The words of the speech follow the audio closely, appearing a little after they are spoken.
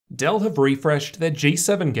Dell have refreshed their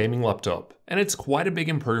G7 gaming laptop, and it's quite a big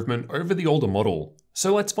improvement over the older model.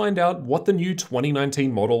 So let's find out what the new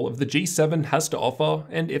 2019 model of the G7 has to offer,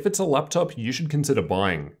 and if it's a laptop you should consider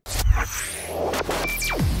buying.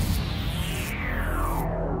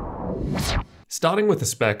 Starting with the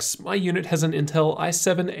specs, my unit has an Intel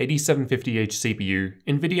i7-8750H CPU,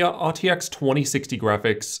 Nvidia RTX 2060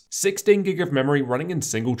 graphics, 16GB of memory running in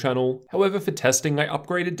single channel. However, for testing I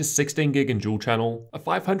upgraded to 16GB in dual channel, a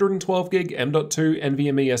 512GB M.2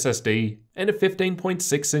 NVMe SSD, and a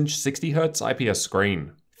 15.6-inch 60Hz IPS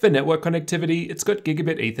screen. For network connectivity, it's got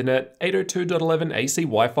Gigabit Ethernet, 802.11 AC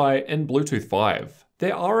Wi-Fi, and Bluetooth 5.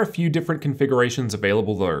 There are a few different configurations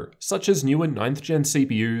available though, such as newer 9th gen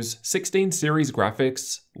CPUs, 16 series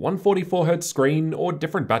graphics, 144Hz screen, or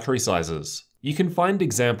different battery sizes. You can find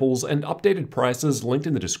examples and updated prices linked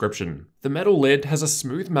in the description. The metal lid has a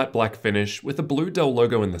smooth matte black finish with a blue Dell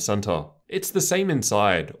logo in the center. It's the same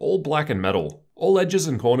inside, all black and metal. All edges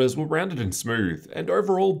and corners were rounded and smooth, and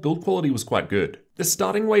overall build quality was quite good. The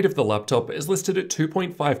starting weight of the laptop is listed at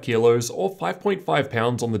 2.5 kilos or 5.5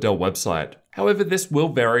 pounds on the Dell website. However, this will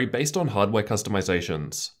vary based on hardware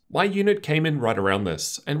customizations. My unit came in right around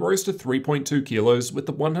this, and rose to 3.2 kilos with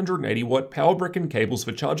the 180-watt power brick and cables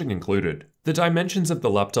for charging included. The dimensions of the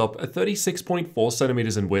laptop are 36.4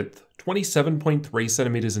 centimeters in width, 27.3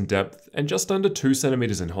 centimeters in depth, and just under 2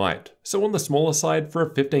 centimeters in height, so on the smaller side for a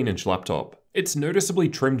 15-inch laptop. It's noticeably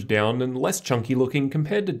trimmed down and less chunky looking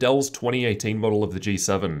compared to Dell's 2018 model of the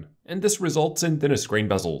G7, and this results in thinner screen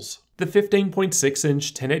bezels. The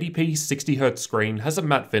 15.6-inch 1080p 60Hz screen has a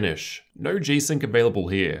matte finish. No G-Sync available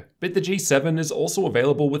here, but the G7 is also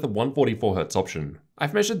available with a 144Hz option.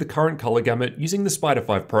 I've measured the current color gamut using the Spider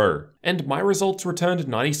 5 Pro, and my results returned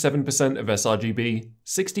 97% of sRGB,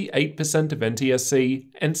 68% of NTSC,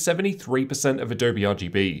 and 73% of Adobe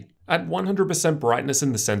RGB. At 100% brightness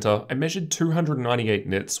in the center, I measured 298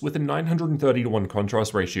 nits with a 930:1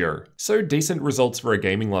 contrast ratio, so decent results for a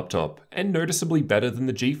gaming laptop, and noticeably better than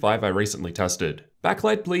the G5 I recently tested.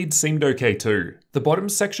 Backlight bleed seemed okay too. The bottom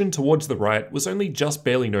section towards the right was only just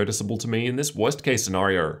barely noticeable to me in this worst case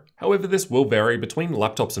scenario. However, this will vary between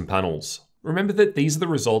laptops and panels. Remember that these are the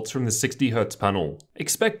results from the 60Hz panel.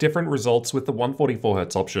 Expect different results with the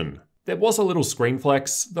 144Hz option. There was a little screen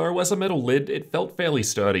flex, though as a metal lid it felt fairly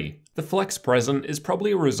sturdy. The flex present is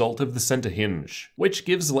probably a result of the center hinge, which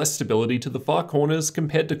gives less stability to the far corners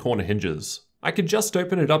compared to corner hinges. I could just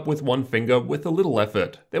open it up with one finger with a little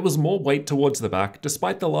effort. There was more weight towards the back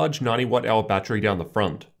despite the large 90Wh battery down the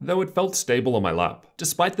front, though it felt stable on my lap.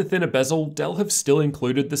 Despite the thinner bezel, Dell have still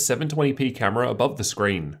included the 720p camera above the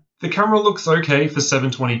screen. The camera looks okay for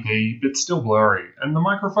 720p, but still blurry, and the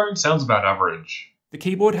microphone sounds about average. The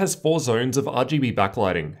keyboard has 4 zones of RGB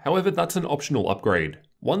backlighting, however that's an optional upgrade.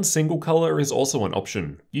 One single color is also an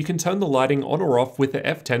option. You can turn the lighting on or off with the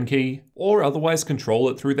F10 key, or otherwise control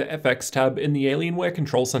it through the FX tab in the Alienware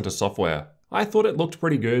Control Center software. I thought it looked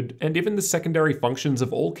pretty good, and even the secondary functions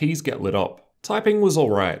of all keys get lit up. Typing was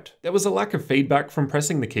alright. There was a lack of feedback from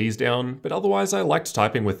pressing the keys down, but otherwise I liked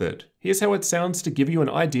typing with it. Here's how it sounds to give you an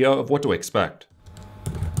idea of what to expect.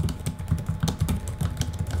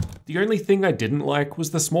 The only thing I didn't like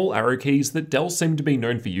was the small arrow keys that Dell seemed to be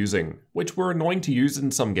known for using, which were annoying to use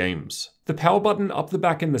in some games. The power button up the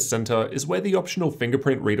back in the center is where the optional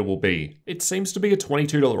fingerprint reader will be. It seems to be a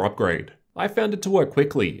 $22 upgrade. I found it to work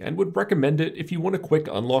quickly and would recommend it if you want a quick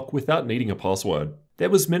unlock without needing a password. There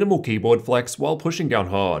was minimal keyboard flex while pushing down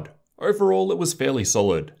hard. Overall, it was fairly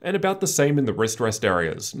solid, and about the same in the wrist rest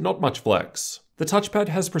areas, not much flex. The touchpad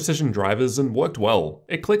has precision drivers and worked well.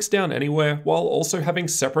 It clicks down anywhere while also having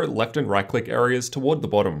separate left and right click areas toward the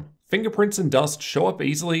bottom. Fingerprints and dust show up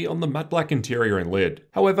easily on the matte black interior and lid.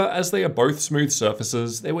 However, as they are both smooth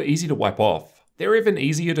surfaces, they were easy to wipe off. They're even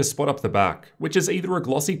easier to spot up the back, which is either a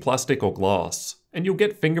glossy plastic or glass. And you'll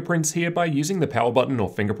get fingerprints here by using the power button or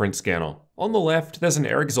fingerprint scanner. On the left, there's an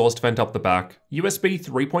air exhaust vent up the back, USB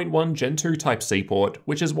 3.1 Gen 2 Type-C port,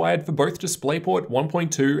 which is wired for both DisplayPort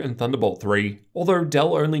 1.2 and Thunderbolt 3, although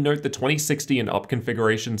Dell only note the 2060 and up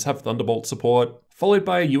configurations have Thunderbolt support, followed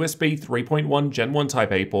by a USB 3.1 Gen 1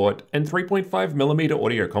 Type-A port and 3.5mm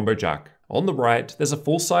audio combo jack. On the right, there's a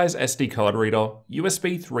full-size SD card reader,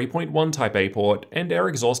 USB 3.1 Type-A port, and air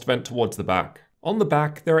exhaust vent towards the back. On the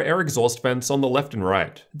back, there are air exhaust vents on the left and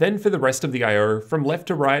right. Then for the rest of the I/O, from left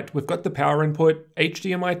to right, we've got the power input,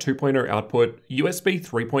 HDMI 2.0 output, USB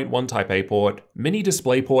 3.1 Type-A port, mini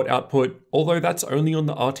DisplayPort output, although that's only on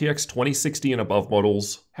the RTX 2060 and above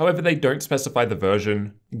models. However, they don't specify the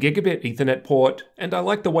version, Gigabit Ethernet port, and I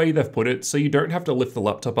like the way they've put it so you don't have to lift the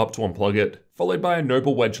laptop up to unplug it, followed by a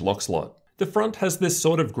Noble Wedge lock slot. The front has this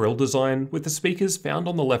sort of grille design with the speakers found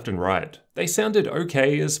on the left and right. They sounded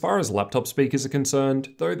okay as far as laptop speakers are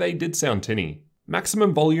concerned, though they did sound tinny.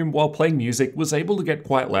 Maximum volume while playing music was able to get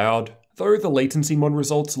quite loud, though the latency mon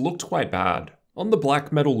results looked quite bad. On the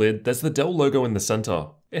black metal lid, there's the Dell logo in the center.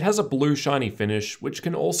 It has a blue shiny finish, which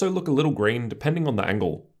can also look a little green depending on the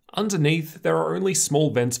angle. Underneath, there are only small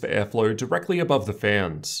vents for airflow directly above the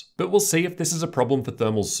fans, but we'll see if this is a problem for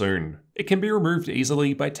thermals soon. It can be removed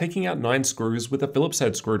easily by taking out 9 screws with a Phillips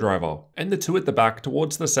head screwdriver, and the 2 at the back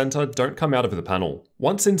towards the center don't come out of the panel.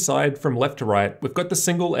 Once inside, from left to right, we've got the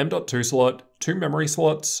single M.2 slot, 2 memory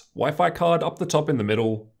slots, Wi-Fi card up the top in the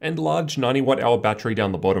middle, and large 90 watt-hour battery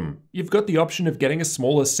down the bottom. You've got the option of getting a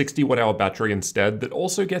smaller 60 watt-hour battery instead that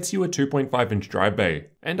also gets you a 2.5 inch drive bay,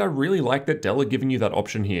 and I really like that Dell are giving you that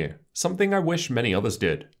option here, something I wish many others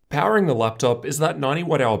did. Powering the laptop is that 90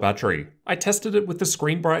 watt-hour battery. I tested it with the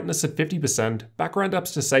screen brightness at 50%, background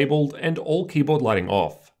apps disabled, and all keyboard lighting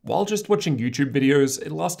off. While just watching YouTube videos,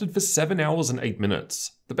 it lasted for 7 hours and 8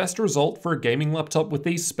 minutes. The best result for a gaming laptop with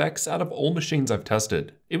these specs out of all machines I've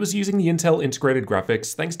tested. It was using the Intel integrated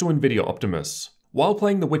graphics thanks to Nvidia Optimus. While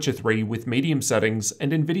playing The Witcher 3 with medium settings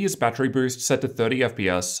and Nvidia's battery boost set to 30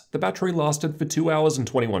 FPS, the battery lasted for 2 hours and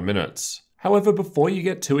 21 minutes. However, before you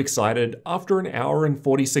get too excited, after an hour and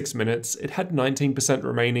 46 minutes, it had 19%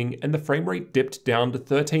 remaining and the frame rate dipped down to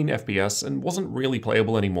 13 FPS and wasn't really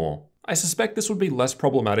playable anymore. I suspect this would be less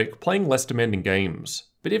problematic playing less demanding games.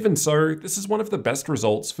 But even so, this is one of the best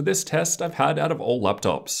results for this test I've had out of all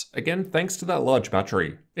laptops, again thanks to that large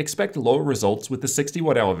battery. Expect lower results with the 60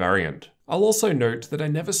 watt-hour variant. I'll also note that I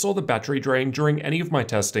never saw the battery drain during any of my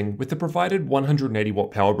testing with the provided 180 watt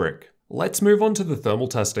power brick. Let's move on to the thermal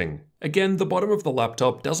testing. Again, the bottom of the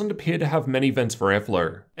laptop doesn't appear to have many vents for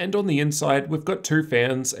airflow, and on the inside we've got 2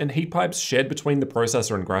 fans and heat pipes shared between the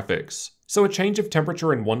processor and graphics, so a change of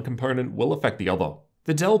temperature in one component will affect the other.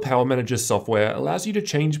 The Dell Power Manager software allows you to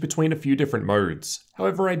change between a few different modes,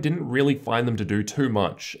 however I didn't really find them to do too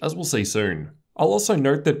much, as we'll see soon. I'll also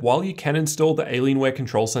note that while you can install the Alienware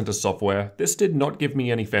Control Center software, this did not give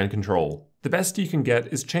me any fan control. The best you can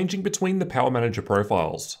get is changing between the Power Manager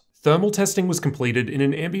profiles. Thermal testing was completed in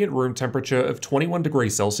an ambient room temperature of 21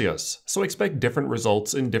 degrees Celsius, so expect different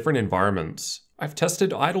results in different environments. I've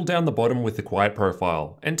tested idle down the bottom with the quiet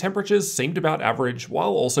profile, and temperatures seemed about average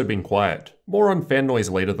while also being quiet. More on fan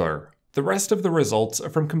noise later though. The rest of the results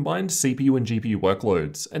are from combined CPU and GPU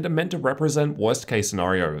workloads, and are meant to represent worst case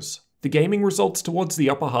scenarios. The gaming results towards the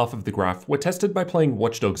upper half of the graph were tested by playing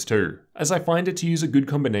Watch Dogs 2, as I find it to use a good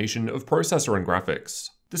combination of processor and graphics.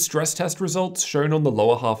 The stress test results shown on the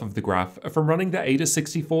lower half of the graph are from running the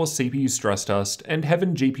Ada64 CPU stress test and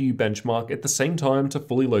Heaven GPU benchmark at the same time to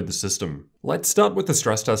fully load the system. Let's start with the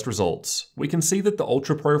stress test results. We can see that the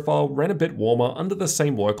Ultra profile ran a bit warmer under the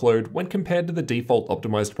same workload when compared to the default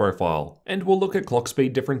optimized profile, and we'll look at clock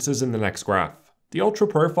speed differences in the next graph. The Ultra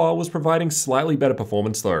profile was providing slightly better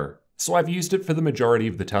performance though, so I've used it for the majority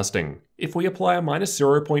of the testing. If we apply a minus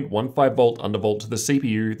 0.15 volt undervolt to the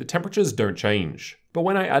CPU, the temperatures don't change. But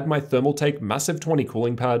when I add my Thermaltake Massive 20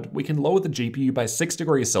 cooling pad, we can lower the GPU by 6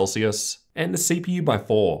 degrees Celsius, and the CPU by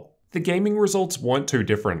 4. The gaming results weren't too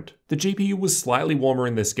different. The GPU was slightly warmer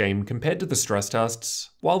in this game compared to the stress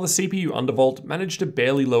tests, while the CPU undervolt managed to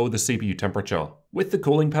barely lower the CPU temperature. With the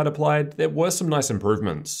cooling pad applied, there were some nice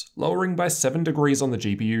improvements, lowering by 7 degrees on the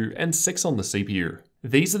GPU and 6 on the CPU.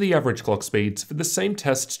 These are the average clock speeds for the same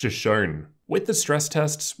tests just shown. With the stress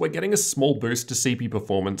tests, we're getting a small boost to CPU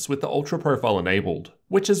performance with the Ultra profile enabled,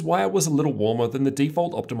 which is why it was a little warmer than the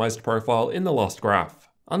default optimized profile in the last graph.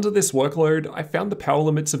 Under this workload, I found the power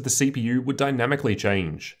limits of the CPU would dynamically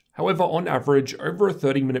change. However, on average, over a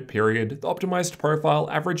 30-minute period, the optimized profile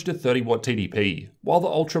averaged a 30 watt TDP, while the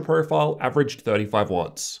Ultra profile averaged 35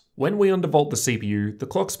 watts. When we undervolt the CPU, the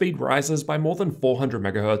clock speed rises by more than 400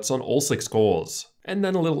 MHz on all 6 cores, and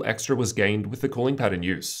then a little extra was gained with the cooling pad in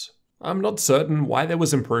use. I'm not certain why there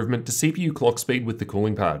was improvement to CPU clock speed with the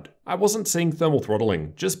cooling pad. I wasn't seeing thermal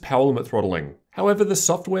throttling, just power limit throttling. However, the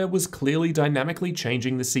software was clearly dynamically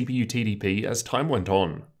changing the CPU TDP as time went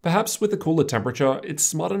on. Perhaps with a cooler temperature, it's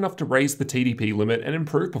smart enough to raise the TDP limit and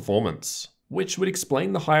improve performance, which would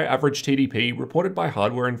explain the higher average TDP reported by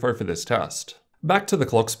hardware info for this test. Back to the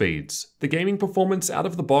clock speeds. The gaming performance out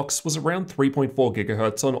of the box was around 3.4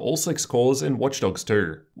 GHz on all 6 cores in Watch Dogs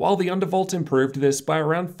 2, while the undervolt improved this by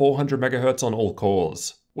around 400 MHz on all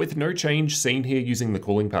cores, with no change seen here using the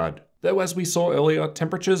cooling pad, though as we saw earlier,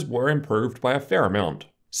 temperatures were improved by a fair amount.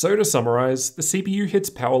 So to summarize, the CPU hits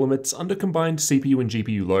power limits under combined CPU and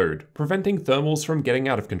GPU load, preventing thermals from getting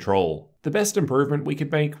out of control. The best improvement we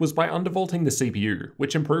could make was by undervolting the CPU,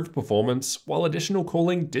 which improved performance, while additional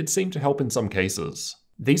cooling did seem to help in some cases.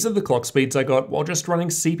 These are the clock speeds I got while just running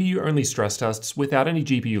CPU-only stress tests without any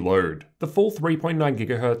GPU load. The full 3.9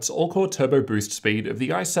 GHz all-core turbo boost speed of the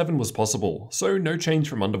i7 was possible, so no change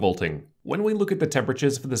from undervolting. When we look at the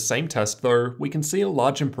temperatures for the same test though, we can see a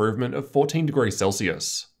large improvement of 14 degrees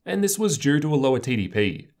Celsius. And this was due to a lower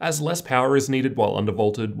TDP, as less power is needed while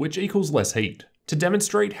undervolted, which equals less heat. To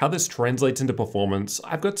demonstrate how this translates into performance,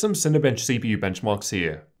 I've got some Cinebench CPU benchmarks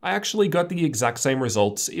here. I actually got the exact same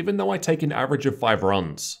results even though I take an average of 5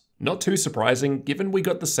 runs. Not too surprising given we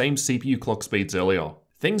got the same CPU clock speeds earlier.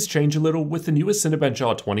 Things change a little with the newer Cinebench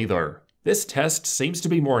R20 though. This test seems to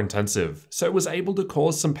be more intensive, so it was able to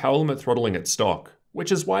cause some power limit throttling at stock,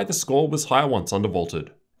 which is why the score was higher once undervolted.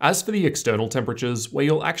 As for the external temperatures, where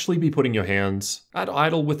you'll actually be putting your hands, at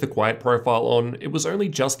idle with the quiet profile on, it was only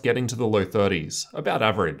just getting to the low 30s, about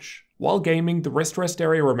average. While gaming, the rest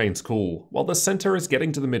area remains cool, while the center is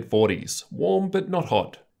getting to the mid 40s, warm but not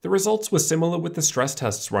hot. The results were similar with the stress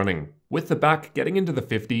tests running, with the back getting into the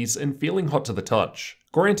 50s and feeling hot to the touch.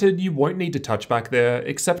 Granted, you won't need to touch back there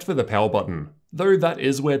except for the power button, though that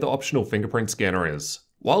is where the optional fingerprint scanner is.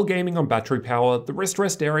 While gaming on battery power, the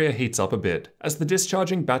rest area heats up a bit, as the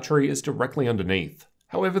discharging battery is directly underneath.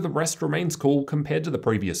 However, the rest remains cool compared to the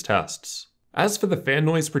previous tests. As for the fan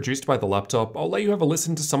noise produced by the laptop, I'll let you have a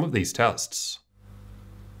listen to some of these tests.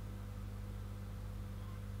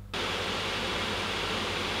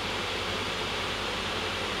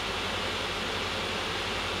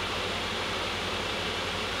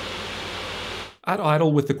 At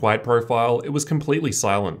idle with the quiet profile, it was completely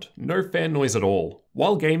silent, no fan noise at all.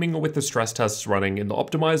 While gaming or with the stress tests running in the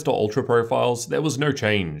optimized or ultra profiles, there was no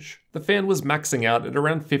change. The fan was maxing out at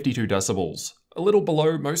around 52 decibels, a little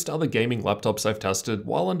below most other gaming laptops I've tested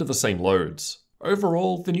while under the same loads.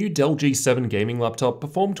 Overall, the new Dell G7 gaming laptop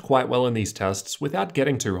performed quite well in these tests without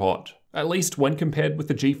getting too hot, at least when compared with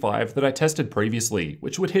the G5 that I tested previously,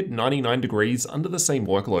 which would hit 99 degrees under the same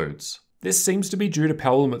workloads. This seems to be due to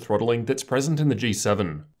power limit throttling that's present in the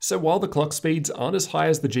G7, so while the clock speeds aren't as high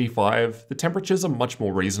as the G5, the temperatures are much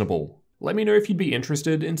more reasonable. Let me know if you'd be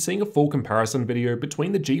interested in seeing a full comparison video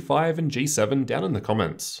between the G5 and G7 down in the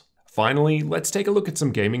comments. Finally, let's take a look at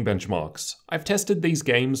some gaming benchmarks. I've tested these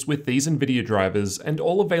games with these Nvidia drivers and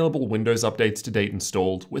all available Windows updates to date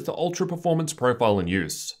installed with the ultra performance profile in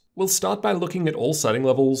use. We'll start by looking at all setting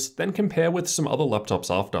levels, then compare with some other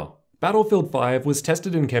laptops after. Battlefield 5 was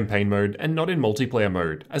tested in campaign mode and not in multiplayer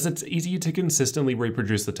mode, as it's easier to consistently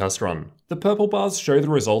reproduce the test run. The purple bars show the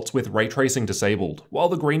results with ray tracing disabled, while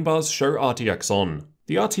the green bars show RTX on.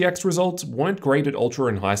 The RTX results weren't great at ultra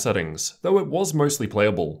and high settings, though it was mostly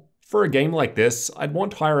playable. For a game like this, I'd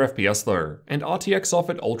want higher FPS though, and RTX off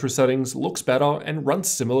at ultra settings looks better and runs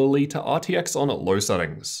similarly to RTX on at low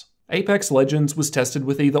settings. Apex Legends was tested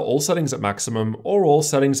with either all settings at maximum or all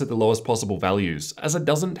settings at the lowest possible values, as it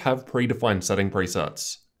doesn't have predefined setting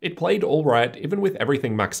presets. It played alright even with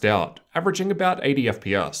everything maxed out, averaging about 80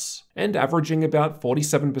 FPS, and averaging about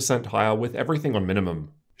 47% higher with everything on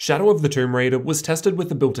minimum. Shadow of the Tomb Raider was tested with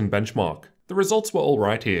the built-in benchmark. The results were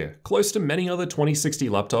alright here, close to many other 2060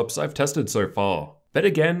 laptops I've tested so far. But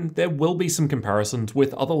again, there will be some comparisons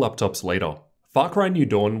with other laptops later. Far Cry New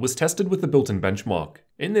Dawn was tested with the built-in benchmark.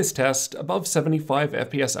 In this test, above 75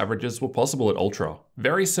 FPS averages were possible at Ultra,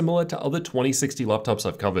 very similar to other 2060 laptops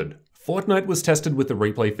I've covered. Fortnite was tested with the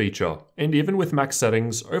replay feature, and even with max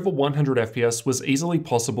settings, over 100 FPS was easily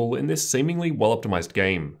possible in this seemingly well-optimized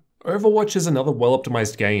game. Overwatch is another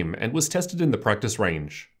well-optimized game and was tested in the practice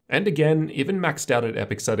range. And again, even maxed out at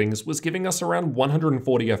epic settings was giving us around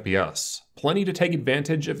 140 FPS, plenty to take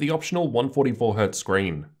advantage of the optional 144Hz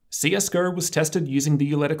screen. CSGO was tested using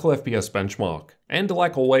the Uletical FPS benchmark, and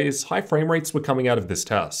like always, high frame rates were coming out of this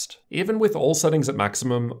test. Even with all settings at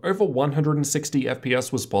maximum, over 160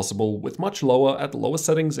 FPS was possible, with much lower at lower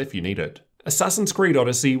settings if you need it. Assassin's Creed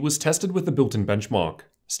Odyssey was tested with the built-in benchmark.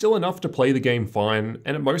 Still enough to play the game fine,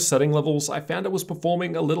 and at most setting levels I found it was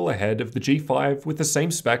performing a little ahead of the G5 with the same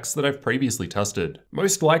specs that I've previously tested,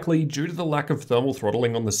 most likely due to the lack of thermal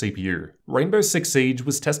throttling on the CPU. Rainbow Six Siege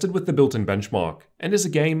was tested with the built-in benchmark, and as a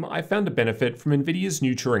game I found a benefit from Nvidia's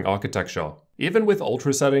new Turing architecture. Even with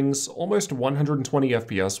ultra settings, almost 120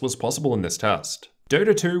 FPS was possible in this test.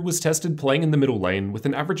 Dota 2 was tested playing in the middle lane with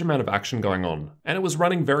an average amount of action going on, and it was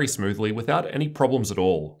running very smoothly without any problems at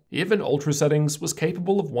all. Even ultra settings was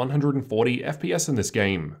capable of 140 FPS in this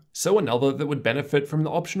game, so another that would benefit from the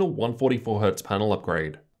optional 144Hz panel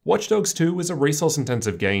upgrade. Watch Dogs 2 is a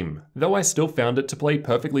resource-intensive game, though I still found it to play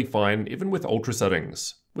perfectly fine even with ultra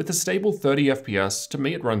settings. With a stable 30 FPS, to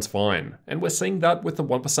me it runs fine, and we're seeing that with the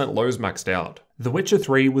 1% lows maxed out. The Witcher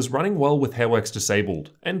 3 was running well with hairworks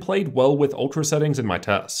disabled, and played well with ultra settings in my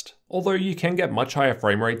test, although you can get much higher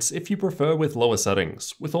frame rates if you prefer with lower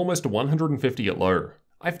settings, with almost 150 at low.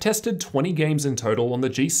 I've tested 20 games in total on the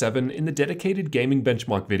G7 in the dedicated gaming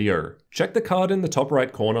benchmark video. Check the card in the top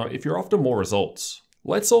right corner if you're after more results.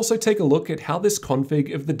 Let's also take a look at how this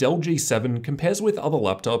config of the Dell G7 compares with other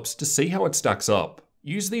laptops to see how it stacks up.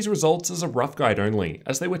 Use these results as a rough guide only,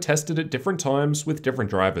 as they were tested at different times with different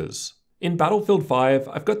drivers. In Battlefield 5,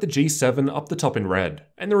 I've got the G7 up the top in red,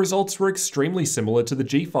 and the results were extremely similar to the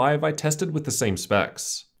G5 I tested with the same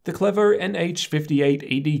specs. The clever NH58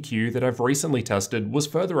 EDQ that I've recently tested was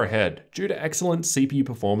further ahead, due to excellent CPU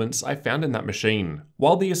performance I found in that machine,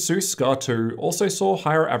 while the Asus Scar 2 also saw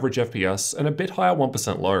higher average FPS and a bit higher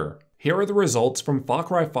 1% low. Here are the results from Far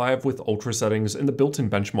Cry 5 with ultra settings in the built-in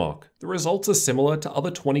benchmark. The results are similar to other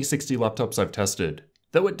 2060 laptops I've tested,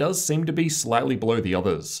 though it does seem to be slightly below the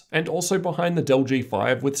others, and also behind the Dell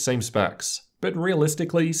G5 with same specs, but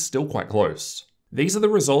realistically still quite close. These are the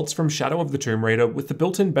results from Shadow of the Tomb Raider with the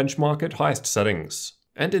built-in benchmark at highest settings.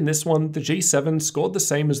 And in this one, the G7 scored the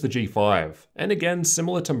same as the G5, and again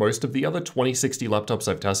similar to most of the other 2060 laptops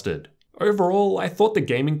I've tested. Overall, I thought the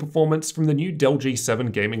gaming performance from the new Dell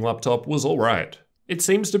G7 gaming laptop was alright. It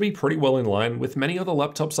seems to be pretty well in line with many other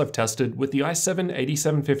laptops I've tested with the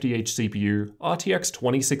i7-8750H CPU, RTX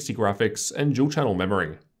 2060 graphics, and dual-channel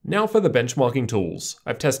memory. Now for the benchmarking tools.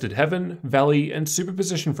 I've tested Heaven, Valley, and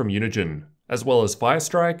Superposition from Unigine, as well as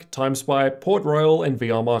Firestrike, TimeSpy, Port Royal, and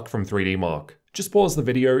VRMark from 3DMark. Just pause the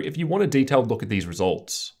video if you want a detailed look at these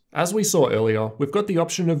results. As we saw earlier, we've got the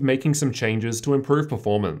option of making some changes to improve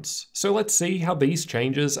performance, so let's see how these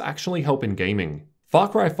changes actually help in gaming. Far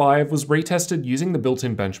Cry 5 was retested using the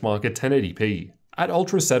built-in benchmark at 1080p. At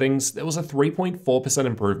ultra settings, there was a 3.4%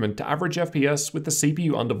 improvement to average FPS with the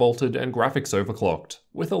CPU undervolted and graphics overclocked,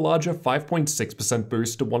 with a larger 5.6%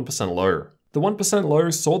 boost to 1% low. The 1% low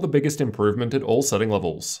saw the biggest improvement at all setting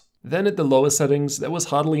levels. Then at the lower settings, there was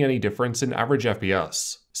hardly any difference in average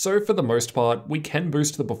FPS. So for the most part, we can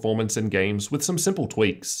boost the performance in games with some simple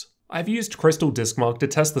tweaks. I've used Crystal DiskMark to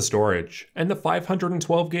test the storage, and the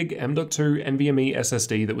 512GB M.2 NVMe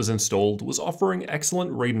SSD that was installed was offering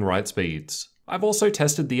excellent read and write speeds. I've also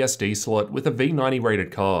tested the SD slot with a V90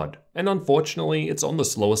 rated card, and unfortunately it's on the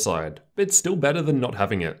slower side, but still better than not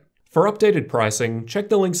having it. For updated pricing, check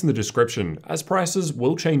the links in the description, as prices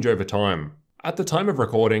will change over time. At the time of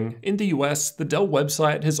recording, in the US, the Dell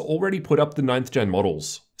website has already put up the 9th gen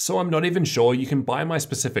models, so I'm not even sure you can buy my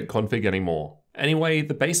specific config anymore. Anyway,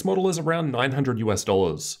 the base model is around $900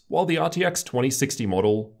 US, while the RTX 2060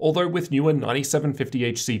 model, although with newer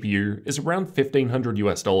 9750H CPU, is around $1,500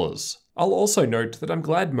 US. I'll also note that I'm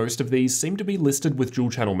glad most of these seem to be listed with dual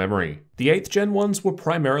channel memory. The 8th gen ones were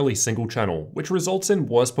primarily single channel, which results in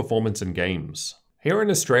worse performance in games. Here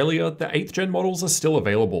in Australia, the 8th gen models are still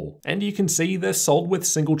available, and you can see they're sold with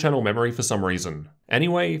single channel memory for some reason.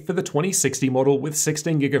 Anyway, for the 2060 model with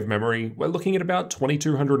 16GB of memory, we're looking at about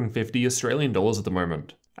 2,250 Australian dollars at the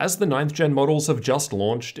moment. As the 9th gen models have just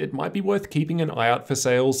launched, it might be worth keeping an eye out for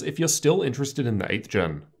sales if you're still interested in the 8th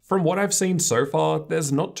gen. From what I've seen so far,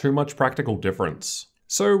 there's not too much practical difference.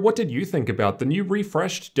 So what did you think about the new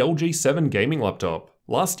refreshed Dell G7 gaming laptop?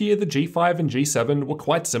 Last year the G5 and G7 were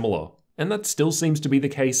quite similar, and that still seems to be the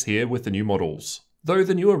case here with the new models. Though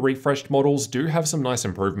the newer refreshed models do have some nice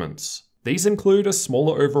improvements. These include a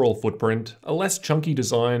smaller overall footprint, a less chunky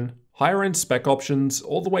design, higher end spec options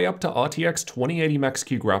all the way up to RTX 2080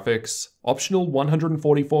 Max-Q graphics, optional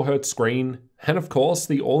 144Hz screen, and of course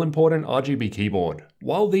the all-important RGB keyboard.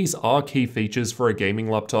 While these are key features for a gaming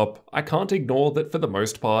laptop, I can't ignore that for the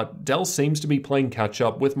most part, Dell seems to be playing catch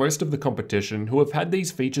up with most of the competition who have had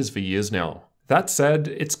these features for years now. That said,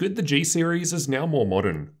 it's good the G series is now more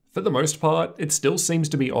modern. For the most part, it still seems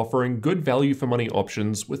to be offering good value for money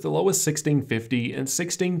options with the lowest 1650 and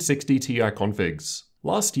 1660 Ti configs.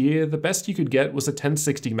 Last year, the best you could get was a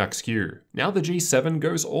 1060 Max-Q. Now the G7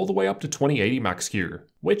 goes all the way up to 2080 Max-Q,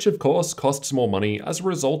 which of course costs more money as a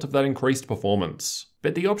result of that increased performance.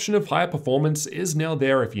 But the option of higher performance is now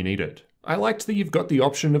there if you need it. I liked that you've got the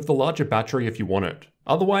option of the larger battery if you want it.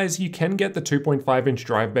 Otherwise, you can get the 2.5-inch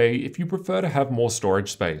drive bay if you prefer to have more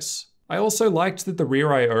storage space. I also liked that the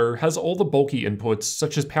rear I/O has all the bulky inputs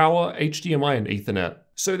such as power, HDMI, and Ethernet,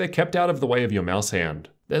 so they're kept out of the way of your mouse hand.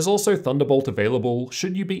 There's also Thunderbolt available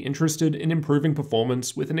should you be interested in improving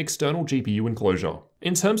performance with an external GPU enclosure.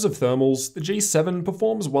 In terms of thermals, the G7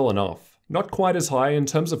 performs well enough. Not quite as high in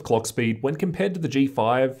terms of clock speed when compared to the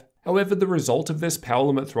G5, however the result of this power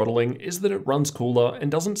limit throttling is that it runs cooler and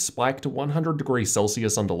doesn't spike to 100 degrees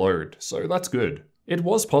Celsius under load, so that's good. It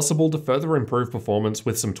was possible to further improve performance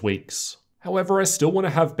with some tweaks. However, I still want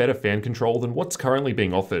to have better fan control than what's currently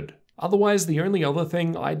being offered. Otherwise, the only other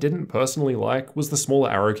thing I didn't personally like was the smaller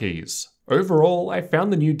arrow keys. Overall, I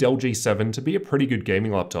found the new Dell G7 to be a pretty good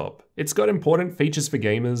gaming laptop. It's got important features for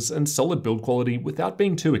gamers and solid build quality without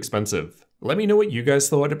being too expensive. Let me know what you guys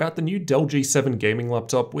thought about the new Dell G7 gaming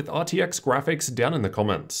laptop with RTX graphics down in the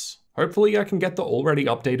comments. Hopefully I can get the already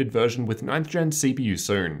updated version with 9th gen CPU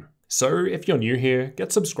soon. So if you're new here,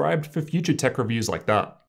 get subscribed for future tech reviews like that.